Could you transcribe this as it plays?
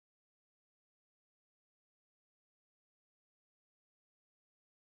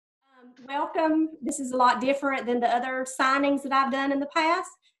Welcome. This is a lot different than the other signings that I've done in the past,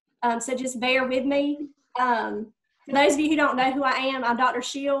 so just bear with me. For those of you who don't know who I am, I'm Dr.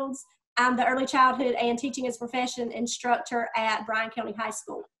 Shields. I'm the Early Childhood and Teaching as a Profession instructor at Bryan County High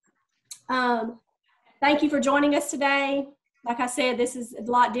School. Thank you for joining us today. Like I said, this is a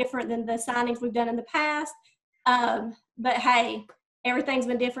lot different than the signings we've done in the past, but hey, everything's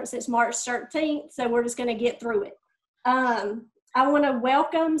been different since March 13th, so we're just going to get through it. I want to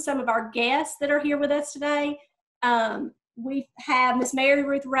welcome some of our guests that are here with us today. We have Miss Mary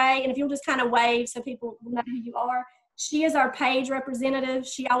Ruth Ray, and if you'll just kind of wave so people know who you are. She is our page representative.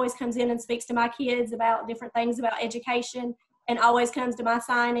 She always comes in and speaks to my kids about different things about education and always comes to my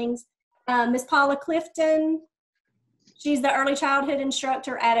signings. Miss Paula Clifton, she's the early childhood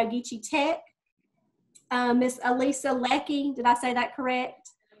instructor at Ogeechee Tech. Miss Elisa Leckie, did I say that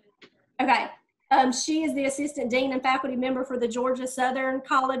correct? Okay. She is the assistant dean and faculty member for the Georgia Southern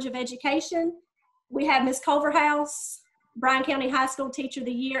College of Education. We have Miss Culverhouse, Bryan County High School Teacher of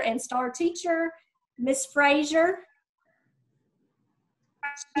the Year and Star Teacher. Miss Frazier,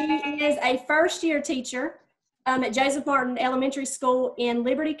 she is a first-year teacher at Joseph Martin Elementary School in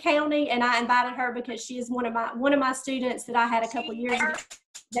Liberty County, and I invited her because she is one of my students that I had a couple years ago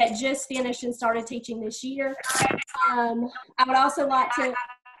that just finished and started teaching this year. I would also like to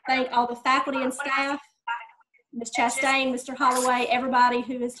thank all the faculty and staff, Ms. Chastain, Mr. Holloway, everybody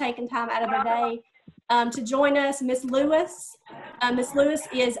who has taken time out of their day to join us. Ms. Lewis. Ms. Lewis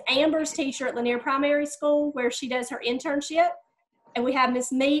is Amber's teacher at Lanier Primary School, where she does her internship. And we have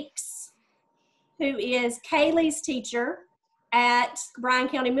Ms. Meeks, who is Kaylee's teacher at Bryan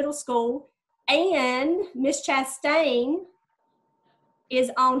County Middle School. And Ms. Chastain is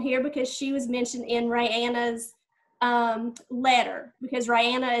on here because she was mentioned in Rayanna's letter, because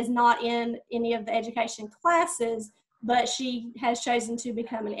Rayanna is not in any of the education classes, but she has chosen to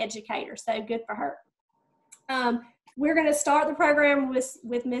become an educator, so good for her. We're going to start the program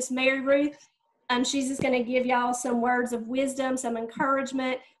with Miss Mary Ruth. She's just going to give y'all some words of wisdom, some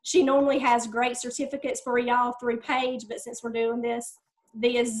encouragement. She normally has great certificates for y'all through Page, but since we're doing this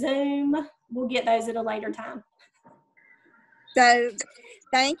via Zoom, we'll get those at a later time. So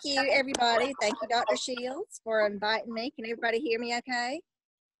thank you, everybody. Thank you, Dr. Shields, for inviting me. Can everybody hear me okay?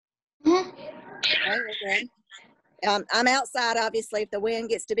 Okay, we're good. I'm outside, obviously. If the wind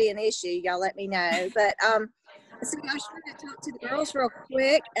gets to be an issue, y'all let me know. But so I just want to talk to the girls real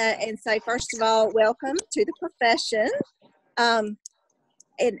quick and say, first of all, welcome to the profession. And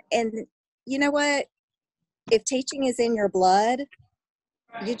you know what? If teaching is in your blood,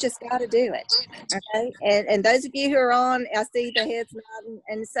 you just got to do it, okay? And those of you who are on, I see the heads nodding.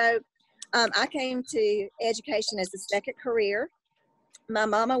 And so I came to education as a second career. My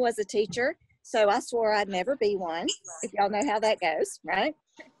mama was a teacher, so I swore I'd never be one, if y'all know how that goes, right?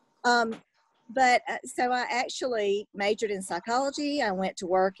 So I actually majored in psychology. I went to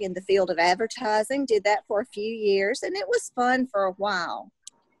work in the field of advertising, did that for a few years, and it was fun for a while.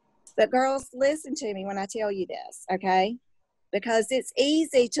 But girls, listen to me when I tell you this, okay? Because it's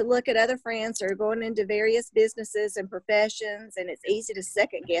easy to look at other friends who are going into various businesses and professions, and it's easy to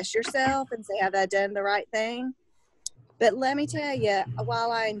second guess yourself and say, have I done the right thing? But let me tell you,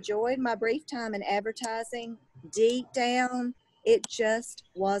 while I enjoyed my brief time in advertising, deep down, it just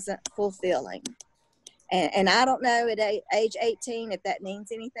wasn't fulfilling. And I don't know at age 18 if that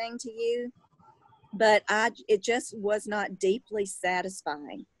means anything to you, but it just was not deeply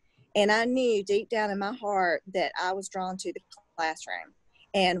satisfying. And I knew deep down in my heart that I was drawn to the classroom.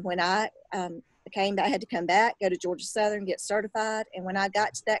 And when I I had to come back, go to Georgia Southern, get certified. And when I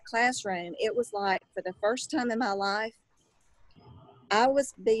got to that classroom, it was like for the first time in my life, I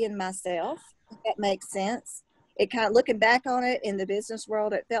was being myself, if that makes sense. It kind of, looking back on it in the business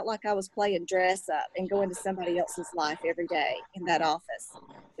world, it felt like I was playing dress up and going to somebody else's life every day in that office.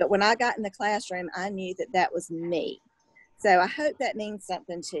 But when I got in the classroom, I knew that that was me. So I hope that means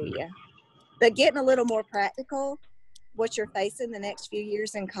something to you. But getting a little more practical, what you're facing the next few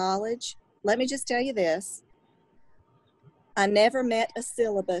years in college, let me just tell you this. I never met a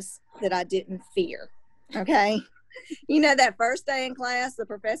syllabus that I didn't fear, okay? You know, that first day in class, the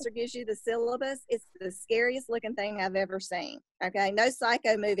professor gives you the syllabus. It's the scariest looking thing I've ever seen, okay? No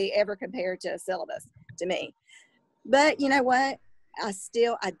psycho movie ever compared to a syllabus to me. But you know what? I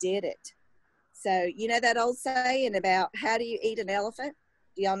did it. So, you know that old saying about how do you eat an elephant?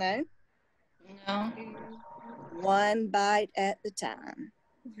 Do y'all know? No. One bite at the time.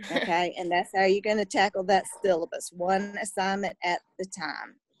 Okay, and that's how you're going to tackle that syllabus, one assignment at the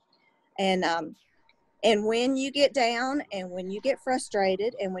time. And when you get down and when you get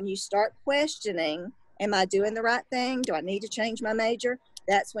frustrated and when you start questioning, am I doing the right thing? Do I need to change my major?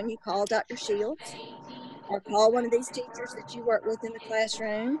 That's when you call Dr. Shields, or call one of these teachers that you work with in the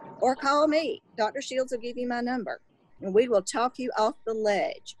classroom, or call me. Dr. Shields will give you my number, and we will talk you off the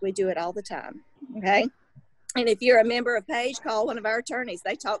ledge. We do it all the time, okay? And if you're a member of PAGE, call one of our attorneys.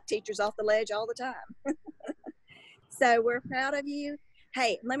 They talk teachers off the ledge all the time. So we're proud of you.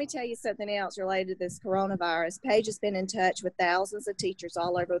 Hey, let me tell you something else related to this coronavirus. Paige has been in touch with thousands of teachers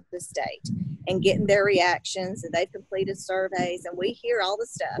all over the state and getting their reactions, and they've completed surveys, and we hear all the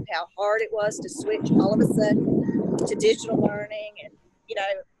stuff, how hard it was to switch all of a sudden to digital learning, and you know,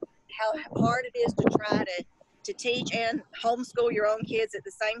 how hard it is to try to teach and homeschool your own kids at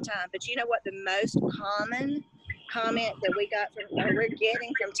the same time. But you know what the most common comment that we got from, or we're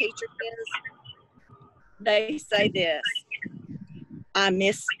getting from teachers is? They say this: I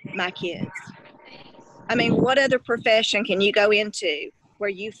miss my kids. I mean, what other profession can you go into where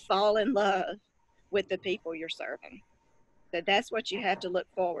you fall in love with the people you're serving? So that's what you have to look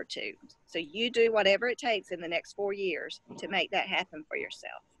forward to. So you do whatever it takes in the next 4 years to make that happen for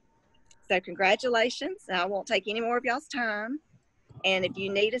yourself. So congratulations. I won't take any more of y'all's time. And if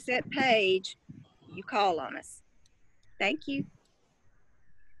you need us at Page, you call on us. Thank you.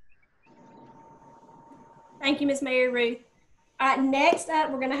 Thank you, Miss Mary Ruth. All right, next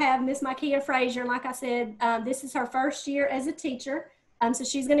up, we're going to have Miss Micaiah Frazier. Like I said, this is her first year as a teacher. So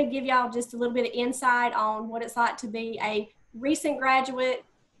she's going to give y'all just a little bit of insight on what it's like to be a recent graduate,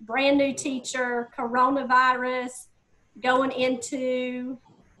 brand new teacher, coronavirus, going into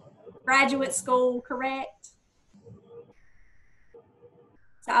graduate school, correct?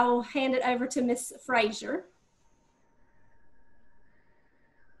 So I will hand it over to Miss Frazier.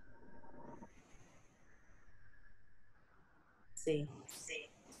 See.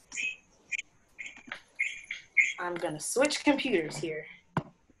 I'm gonna switch computers here.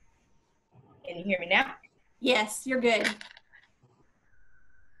 Can you hear me now? Yes, you're good.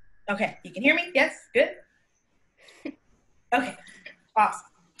 Okay, you can hear me? Yes, good. Okay, awesome.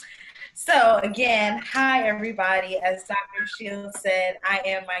 So again, hi everybody. As Dr. Shields said, I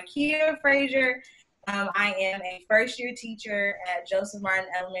am Micaiah Frazier. I am a first-year teacher at Joseph Martin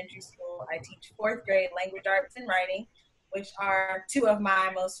Elementary School. I teach 4th grade language arts and writing, which are 2 of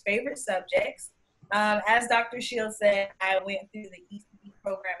my most favorite subjects. As Dr. Shields said, I went through the ECE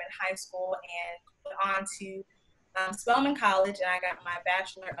program in high school and went on to Spelman College, and I got my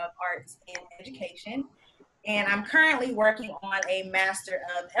Bachelor of Arts in Education. And I'm currently working on a Master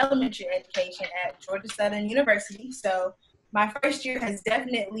of Elementary Education at Georgia Southern University. So my first year has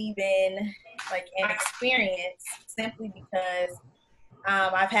definitely been like an experience, simply because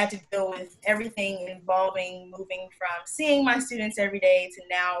I've had to deal with everything involving moving from seeing my students every day to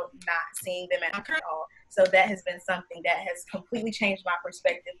now not seeing them at all. So that has been something that has completely changed my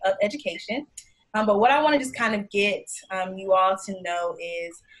perspective of education. But what I want to just kind of get you all to know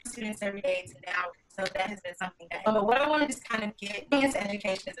is students every day to now. So that has been something that, but what I want to just kind of get,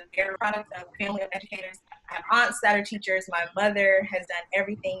 education is a very product of a family of educators. I have aunts that are teachers. My mother has done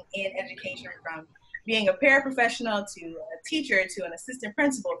everything in education, from being a paraprofessional to a teacher to an assistant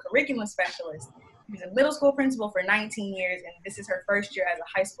principal, curriculum specialist. She was a middle school principal for 19 years, and this is her first year as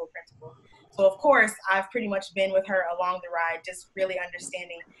a high school principal. So of course, I've pretty much been with her along the ride, just really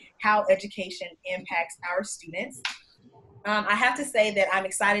understanding how education impacts our students. I have to say that I'm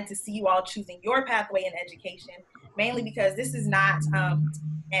excited to see you all choosing your pathway in education, mainly because this is not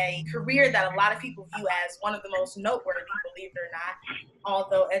a career that a lot of people view as one of the most noteworthy, believe it or not,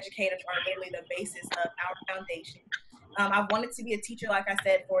 although educators are literally the basis of our foundation. I've wanted to be a teacher, like I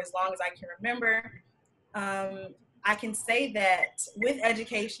said, for as long as I can remember. I can say that with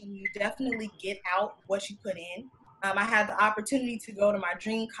education, you definitely get out what you put in. I had the opportunity to go to my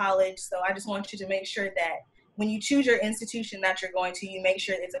dream college, so I just want you to make sure that when you choose your institution that you're going to, you make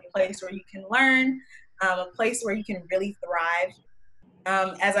sure it's a place where you can learn, a place where you can really thrive.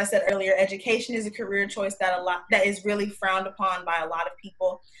 As I said earlier, education is a career choice that is really frowned upon by a lot of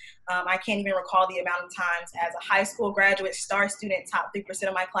people. I can't even recall the amount of times as a high school graduate, star student, top 3%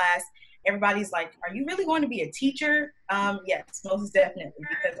 of my class, everybody's like, are you really going to be a teacher? Yes, most definitely,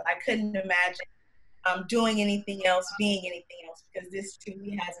 because I couldn't imagine doing anything else, being anything else, because this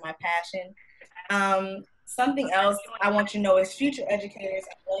truly has my passion. Something else I want you to know is future educators,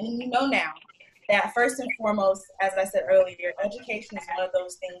 I'm letting you know now that first and foremost, as I said earlier, education is one of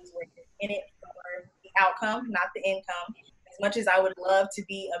those things where you're in it for the outcome, not the income. As much as I would love to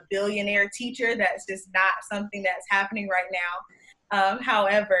be a billionaire teacher, that's just not something that's happening right now.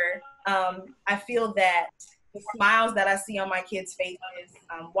 However, I feel that the smiles that I see on my kids' faces,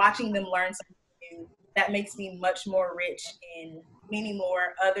 watching them learn something new, that makes me much more rich in many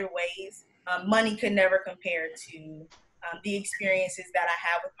more other ways. Money could never compare to the experiences that I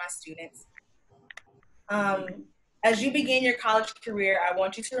have with my students. As you begin your college career, I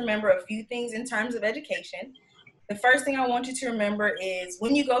want you to remember a few things in terms of education. The first thing I want you to remember is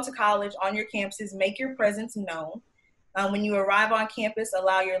when you go to college on your campuses, make your presence known. When you arrive on campus,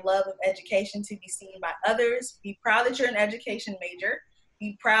 allow your love of education to be seen by others. Be proud that you're an education major.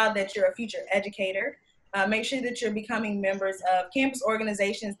 Be proud that you're a future educator. Make sure that you're becoming members of campus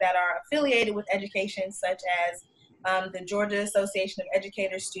organizations that are affiliated with education, such as the Georgia Association of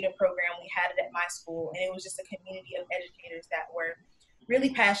Educators student program. We had it at my school, and it was just a community of educators that were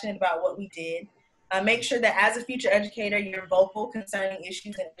really passionate about what we did. Make sure that as a future educator, you're vocal concerning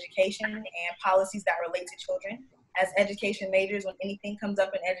issues in education and policies that relate to children. As education majors, when anything comes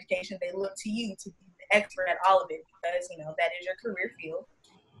up in education, they look to you to be the expert at all of it because, you know, that is your career field.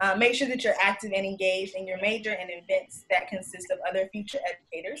 Make sure that you're active and engaged in your major and events that consist of other future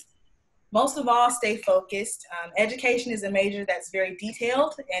educators. Most of all, stay focused. Education is a major that's very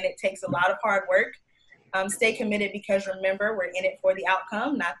detailed and it takes a lot of hard work. Stay committed because remember, we're in it for the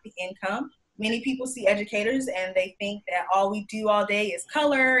outcome, not the income. Many people see educators and they think that all we do all day is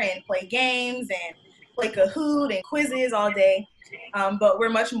color and play games and play Kahoot and quizzes all day. But we're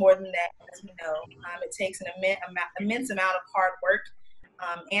much more than that, as we know. It takes an immense amount of hard work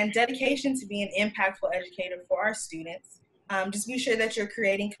and dedication to be an impactful educator for our students. Just be sure that you're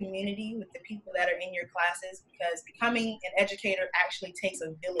creating community with the people that are in your classes because becoming an educator actually takes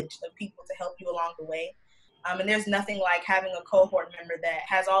a village of people to help you along the way. And there's nothing like having a cohort member that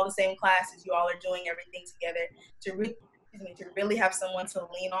has all the same classes, you all are doing everything together to really have someone to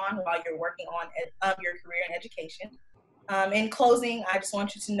lean on while you're working on your career in education. In closing, I just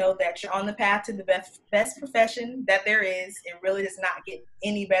want you to know that you're on the path to the best profession that there is. It really does not get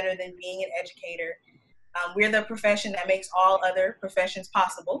any better than being an educator. We're the profession that makes all other professions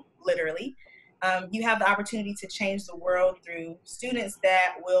possible, literally. You have the opportunity to change the world through students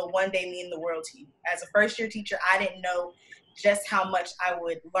that will one day mean the world to you. As a first-year teacher, I didn't know just how much I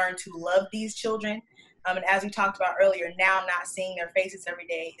would learn to love these children. And as we talked about earlier, now not seeing their faces every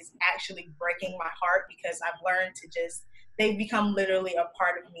day is actually breaking my heart because I've learned to they've become literally a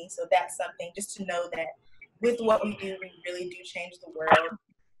part of me. So that's something just to know that with what we do, we really do change the world.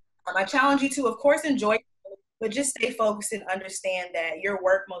 I challenge you to, of course, enjoy, but just stay focused and understand that your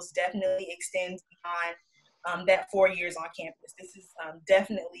work most definitely extends beyond that 4 years on campus. This is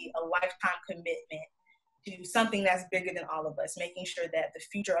definitely a lifetime commitment to something that's bigger than all of us, making sure that the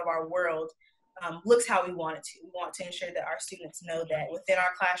future of our world looks how we want it to. We want to ensure that our students know that within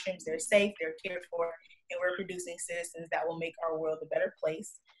our classrooms, they're safe, they're cared for, and we're producing citizens that will make our world a better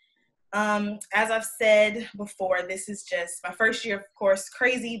place. As I've said before, this is just my first year, of course,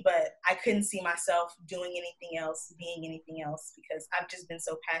 crazy, but I couldn't see myself doing anything else, being anything else, because I've just been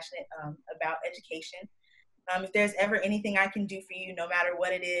so passionate about education. If there's ever anything I can do for you, no matter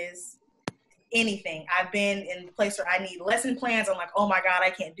what it is, anything. I've been in the place where I need lesson plans. I'm like, oh my God, I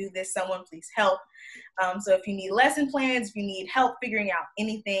can't do this. Someone please help. So if you need lesson plans, if you need help figuring out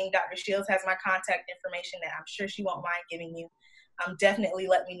anything, Dr. Shields has my contact information that I'm sure she won't mind giving you. Definitely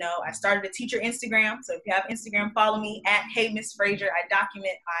let me know. I started a teacher Instagram. So if you have Instagram, follow me at Hey Miss Frazier. I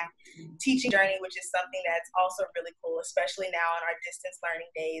document my teaching journey, which is something that's also really cool, especially now in our distance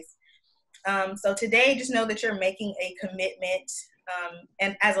learning days. So today, just know that you're making a commitment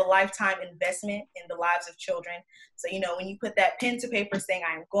and as a lifetime investment in the lives of children. So, you know, when you put that pen to paper saying,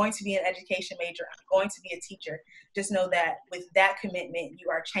 I am going to be an education major, I'm going to be a teacher, just know that with that commitment, you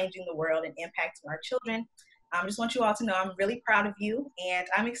are changing the world and impacting our children. I just want you all to know I'm really proud of you, and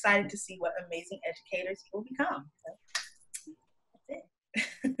I'm excited to see what amazing educators you will become. So, that's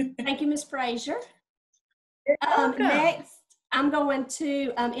it. Thank you, Ms. Frazier. Next, I'm going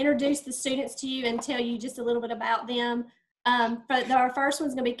to introduce the students to you and tell you just a little bit about them. But our first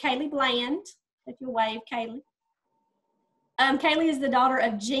one's going to be Kaylee Bland. If you'll wave, Kaylee. Kaylee is the daughter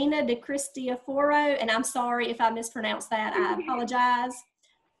of Gina de Cristiaforo, and I'm sorry if I mispronounced that. I apologize.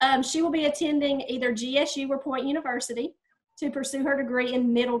 She will be attending either GSU or Point University to pursue her degree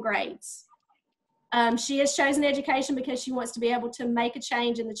in middle grades. She has chosen education because she wants to be able to make a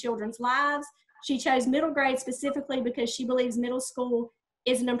change in the children's lives. She chose middle grade specifically because she believes middle school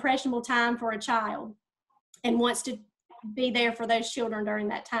is an impressionable time for a child and wants to be there for those children during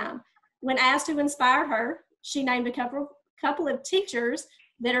that time. When asked who inspired her, she named a couple of teachers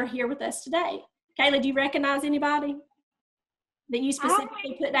that are here with us today. Kayla, do you recognize anybody that you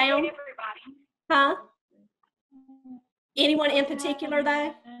specifically put down? Everybody. Huh? Anyone in particular,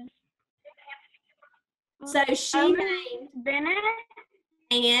 though? So she named Bennett.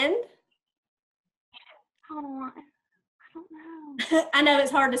 and Hold on. I don't know. I know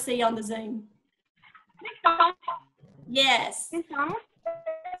it's hard to see on the Zoom. Yes.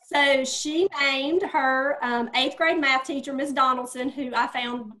 So she named her 8th grade math teacher, Miss Donaldson, who I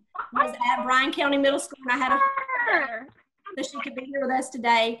found was at Bryan County Middle School, and I had a so she could be here with us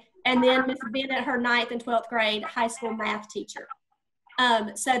today. And then Miss Bennett, her 9th and 12th grade high school math teacher.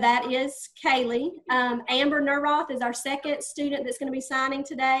 So that is Kaylee. Amber Nurroth is our 2nd student that's going to be signing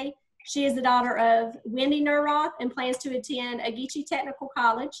today. She is the daughter of Wendy Nurroth and plans to attend Ageechee Technical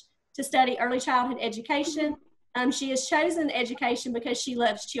College to study early childhood education. She has chosen education because she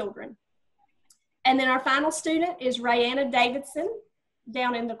loves children. And then our final student is Rayanna Davidson,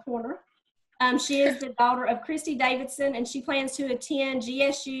 down in the corner. She is the daughter of Christy Davidson, and she plans to attend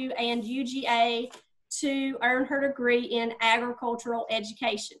GSU and UGA to earn her degree in agricultural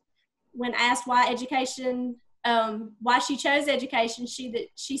education. When asked why education, why she chose education,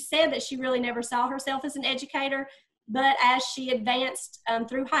 she said that she really never saw herself as an educator, but as she advanced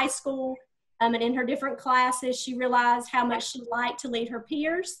through high school and in her different classes, she realized how much she liked to lead her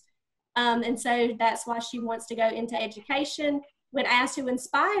peers. And so that's why she wants to go into education. When asked who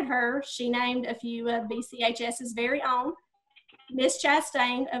inspired her, she named a few of BCHS's very own. Miss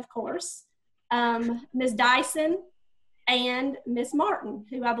Chastain, of course, Miss Dyson, and Miss Martin,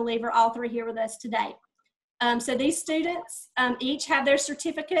 who I believe are all 3 here with us today. So these students each have their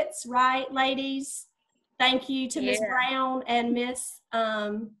certificates, right, ladies? Thank you to Miss Brown and Miss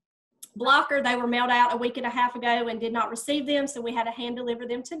Blocker. They were mailed out a week and a half ago and did not receive them, so we had to hand deliver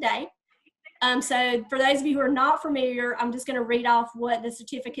them today. So for those of you who are not familiar, I'm just going to read off what the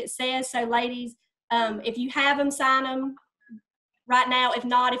certificate says. So ladies, if you have them, sign them right now. If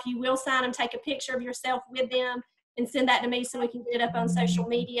not, if you will sign them, take a picture of yourself with them and send that to me so we can get it up on social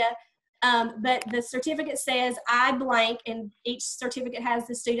media. But the certificate says, I blank, and each certificate has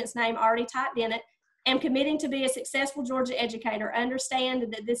the student's name already typed in it, am committing to be a successful Georgia educator.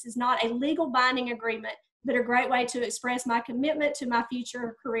 Understand that this is not a legal binding agreement, but a great way to express my commitment to my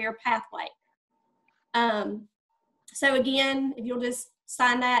future career pathway. So again, if you'll just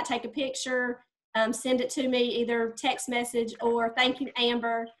sign that, take a picture, send it to me, either text message or thank you,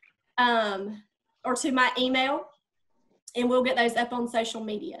 Amber, or to my email, and we'll get those up on social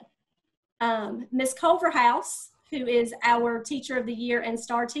media. Ms. Culverhouse, who is our Teacher of the Year and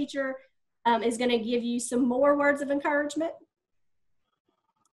Star Teacher, is going to give you some more words of encouragement.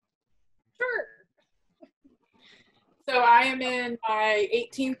 Sure. So I am in my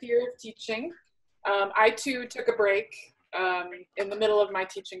 18th year of teaching. I too took a break in the middle of my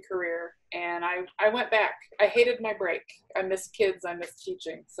teaching career, and I went back. I hated my break. I miss kids, I miss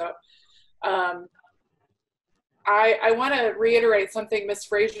teaching. So I want to reiterate something Ms.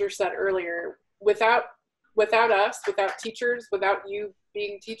 Frazier said earlier. Without us, without teachers, without you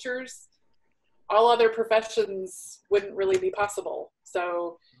being teachers, all other professions wouldn't really be possible.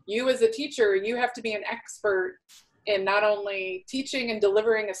 So you as a teacher, you have to be an expert in not only teaching and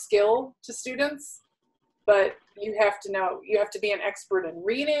delivering a skill to students, but you have to be an expert in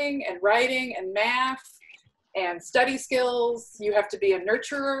reading and writing and math and study skills. You have to be a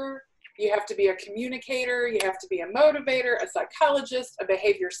nurturer. You have to be a communicator. You have to be a motivator, a psychologist, a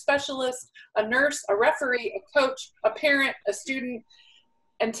behavior specialist, a nurse, a referee, a coach, a parent, a student.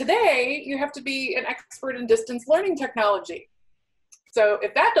 And today you have to be an expert in distance learning technology. So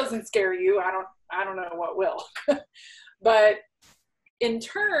if that doesn't scare you, I don't know what will. But in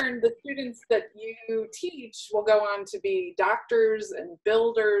turn, the students that you teach will go on to be doctors and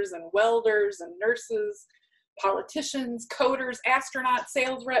builders and welders and nurses, politicians, coders, astronauts,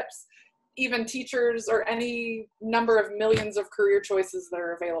 sales reps, even teachers, or any number of millions of career choices that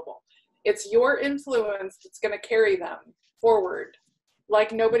are available. It's your influence that's going to carry them forward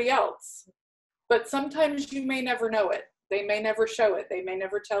like nobody else. But sometimes you may never know it. They may never show it. They may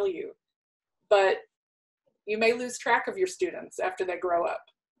never tell you. But you may lose track of your students after they grow up.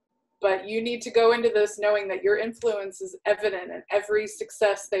 But you need to go into this knowing that your influence is evident in every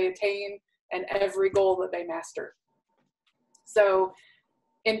success they attain and every goal that they master. So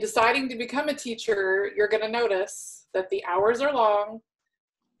in deciding to become a teacher, you're going to notice that the hours are long,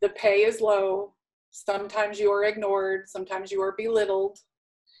 the pay is low, sometimes you are ignored, sometimes you are belittled.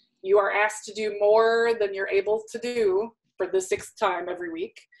 You are asked to do more than you're able to do for the 6th time every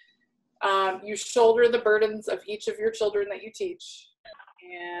week. You shoulder the burdens of each of your children that you teach.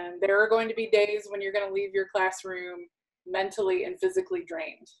 And there are going to be days when you're going to leave your classroom mentally and physically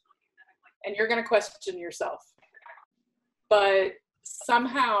drained. And you're going to question yourself. But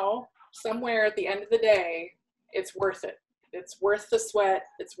somehow, somewhere at the end of the day, it's worth it. It's worth the sweat.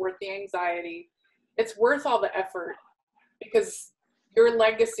 It's worth the anxiety. It's worth all the effort, because your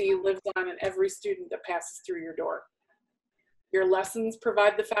legacy lives on in every student that passes through your door. Your lessons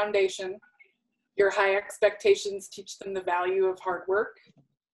provide the foundation. Your high expectations teach them the value of hard work.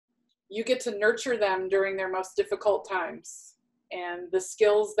 You get to nurture them during their most difficult times, and the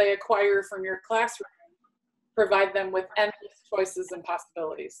skills they acquire from your classroom provide them with endless choices and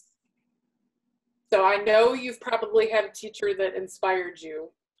possibilities. So I know you've probably had a teacher that inspired you.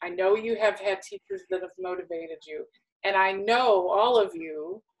 I know you have had teachers that have motivated you. And I know all of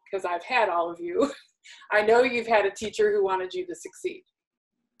you, because I've had all of you, I know you've had a teacher who wanted you to succeed.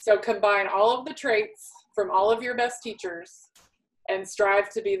 So combine all of the traits from all of your best teachers and strive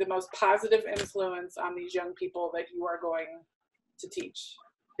to be the most positive influence on these young people that you are going to teach.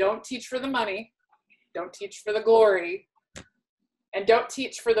 Don't teach for the money. Don't teach for the glory. And don't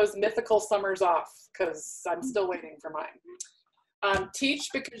teach for those mythical summers off, because I'm still waiting for mine. Teach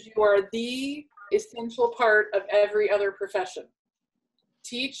because you are the essential part of every other profession.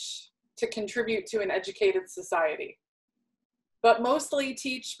 Teach to contribute to an educated society. But mostly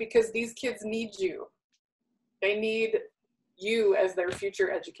teach because these kids need you. They need you as their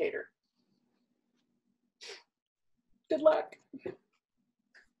future educator. Good luck.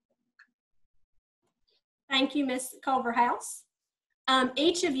 Thank you, Ms. Culverhouse.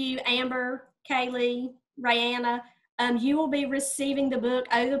 Each of you, Amber, Kaylee, Rayanna, you will be receiving the book,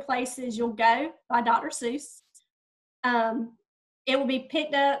 Oh, the Places You'll Go by Dr. Seuss. It will be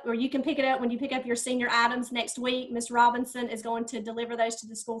picked up, or you can pick it up when you pick up your senior items next week. Ms. Robinson is going to deliver those to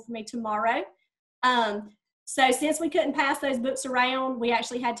the school for me tomorrow. So since we couldn't pass those books around, we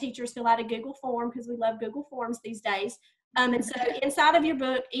actually had teachers fill out a Google form, because we love Google Forms these days. And so inside of your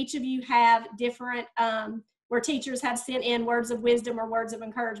book, each of you have different, where teachers have sent in words of wisdom or words of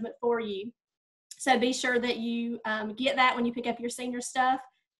encouragement for you. So be sure that you get that when you pick up your senior stuff.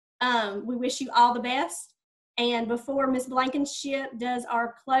 We wish you all the best. And before Ms. Blankenship does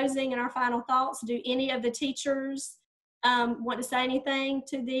our closing and our final thoughts, do any of the teachers want to say anything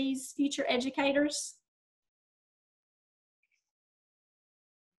to these future educators?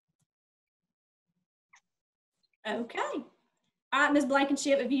 Okay. All right, Ms.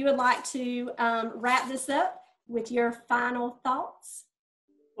 Blankenship, if you would like to wrap this up with your final thoughts.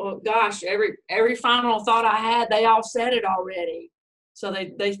 Well, gosh, every final thought I had, they all said it already. So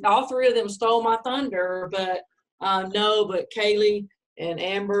they all three of them stole my thunder, but but Kaylee and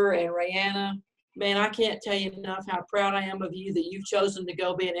Amber and Rayanna, man, I can't tell you enough how proud I am of you that you've chosen to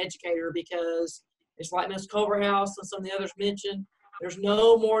go be an educator, because it's like Ms. Culverhouse and some of the others mentioned, there's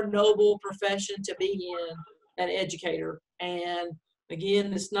no more noble profession to be in than educator. And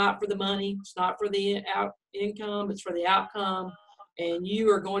again, it's not for the money, it's not for the income, it's for the outcome. And you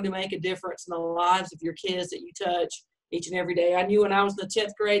are going to make a difference in the lives of your kids that you touch each and every day. I knew when I was in the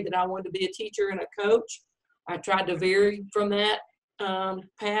 10th grade that I wanted to be a teacher and a coach. I tried to vary from that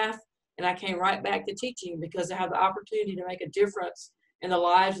path, and I came right back to teaching because I have the opportunity to make a difference in the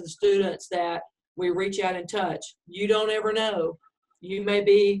lives of the students that we reach out and touch. You don't ever know. You may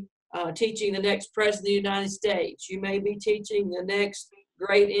be teaching the next president of the United States. You may be teaching the next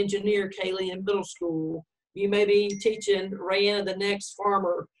great engineer, Kaylee, in middle school. You may be teaching Rayanna, the next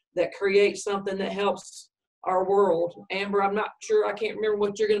farmer that creates something that helps our world. Amber, I'm not sure, I can't remember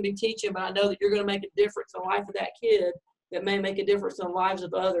what you're going to be teaching, but I know that you're going to make a difference in the life of that kid that may make a difference in the lives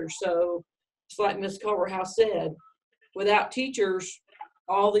of others. So it's like Ms. Culverhouse said, without teachers,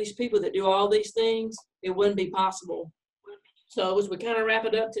 all these people that do all these things, it wouldn't be possible. So as we kind of wrap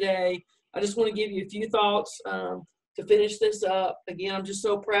it up today, I just want to give you a few thoughts to finish this up. Again, I'm just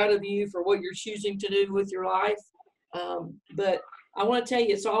so proud of you for what you're choosing to do with your life. But I want to tell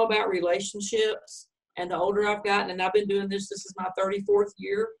you, it's all about relationships. And the older I've gotten, and I've been doing this is my 34th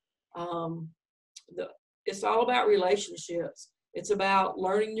year, it's all about relationships. It's about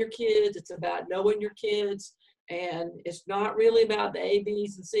learning your kids. It's about knowing your kids. And it's not really about the A,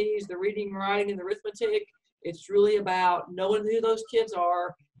 B's, and C's, the reading, writing, and the arithmetic. It's really about knowing who those kids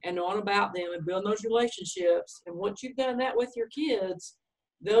are and knowing about them and building those relationships. And once you've done that with your kids,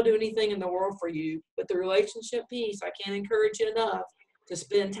 they'll do anything in the world for you. But the relationship piece, I can't encourage you enough to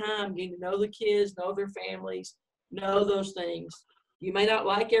spend time getting to know the kids, know their families, know those things. You may not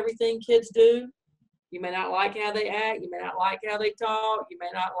like everything kids do. You may not like how they act. You may not like how they talk. You may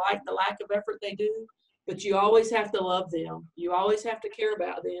not like the lack of effort they do. But you always have to love them. You always have to care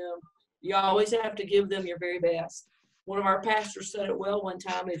about them. You always have to give them your very best. One of our pastors said it well one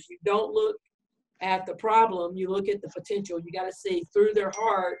time, is you don't look at the problem, you look at the potential. You got to see through their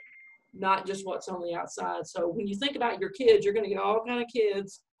heart, not just what's on the outside. So when you think about your kids, you're going to get all kind of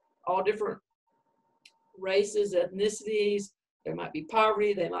kids, all different races, ethnicities. There might be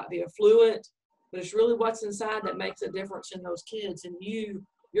poverty, they might be affluent, but it's really what's inside that makes a difference in those kids. And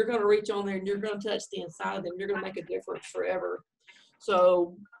you're going to reach on there and you're going to touch the inside of them. You're going to make a difference forever.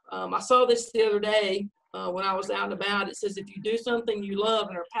 So I saw this the other day when I was out and about. It says, if you do something you love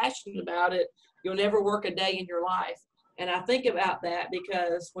and are passionate about it, you'll never work a day in your life. And I think about that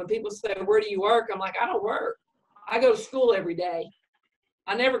because when people say, where do you work? I'm like, I don't work. I go to school every day.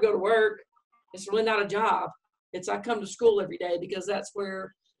 I never go to work. It's really not a job. It's I come to school every day because that's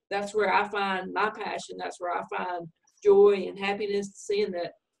where I find my passion. That's where I find joy and happiness, seeing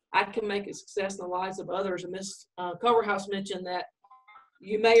that I can make a success in the lives of others. And Ms. Culverhouse mentioned that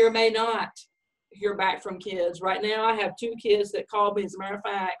you may or may not hear back from kids. Right now, I have 2 kids that called me, as a matter of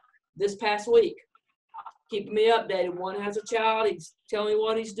fact, this past week, keeping me updated. One has a child. He's telling me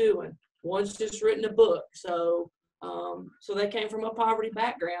what he's doing. One's just written a book. So they came from a poverty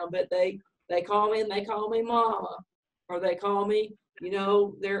background, but they call me and they call me mama, or they call me,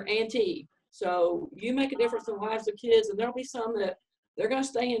 their auntie. So you make a difference in the lives of kids, and there'll be some that they're going to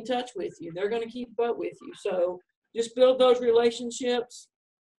stay in touch with you. They're going to keep up with you. So just build those relationships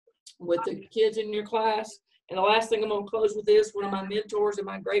with the kids in your class. And the last thing I'm going to close with is one of my mentors and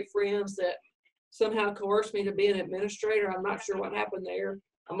my great friends that somehow coerced me to be an administrator. I'm not sure what happened there.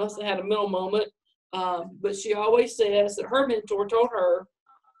 I must have had a mental moment. But she always says that her mentor told her,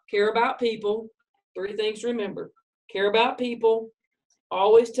 care about people. 3 things to remember. Care about people.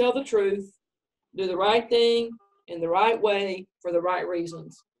 Always tell the truth. Do the right thing in the right way for the right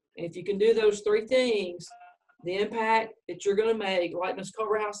reasons. And if you can do those 3 things, the impact that you're going to make, like Ms.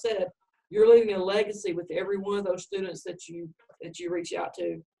 Culverhouse said, you're leaving a legacy with every one of those students that you reach out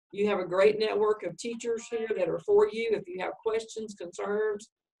to. You have a great network of teachers here that are for you. If you have questions, concerns,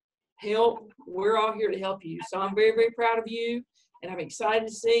 help, we're all here to help you. So I'm very, very proud of you, and I'm excited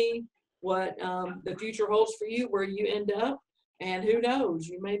to see what the future holds for you, where you end up, and who knows,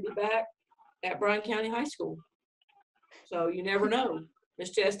 you may be back at Bryan County High School. So you never know.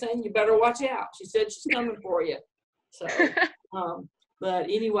 Miss Chastain, you better watch out. She said she's coming for you. So, but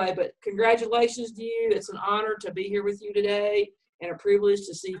anyway, but congratulations to you. It's an honor to be here with you today, and a privilege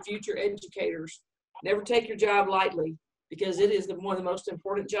to see future educators. Never take your job lightly, because it is one of the most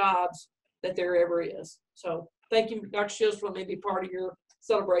important jobs that there ever is. So thank you, Dr. Shields, for letting me be part of your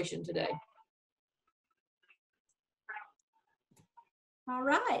celebration today. All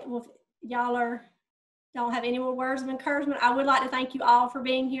right. Well, if y'all don't have any more words of encouragement, I would like to thank you all for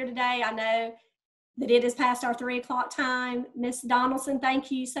being here today. I know that it is past our 3 o'clock time. Miss Donaldson,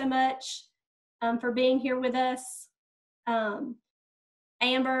 thank you so much for being here with us.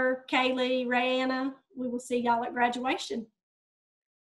 Amber, Kaylee, Rayanna, we will see y'all at graduation.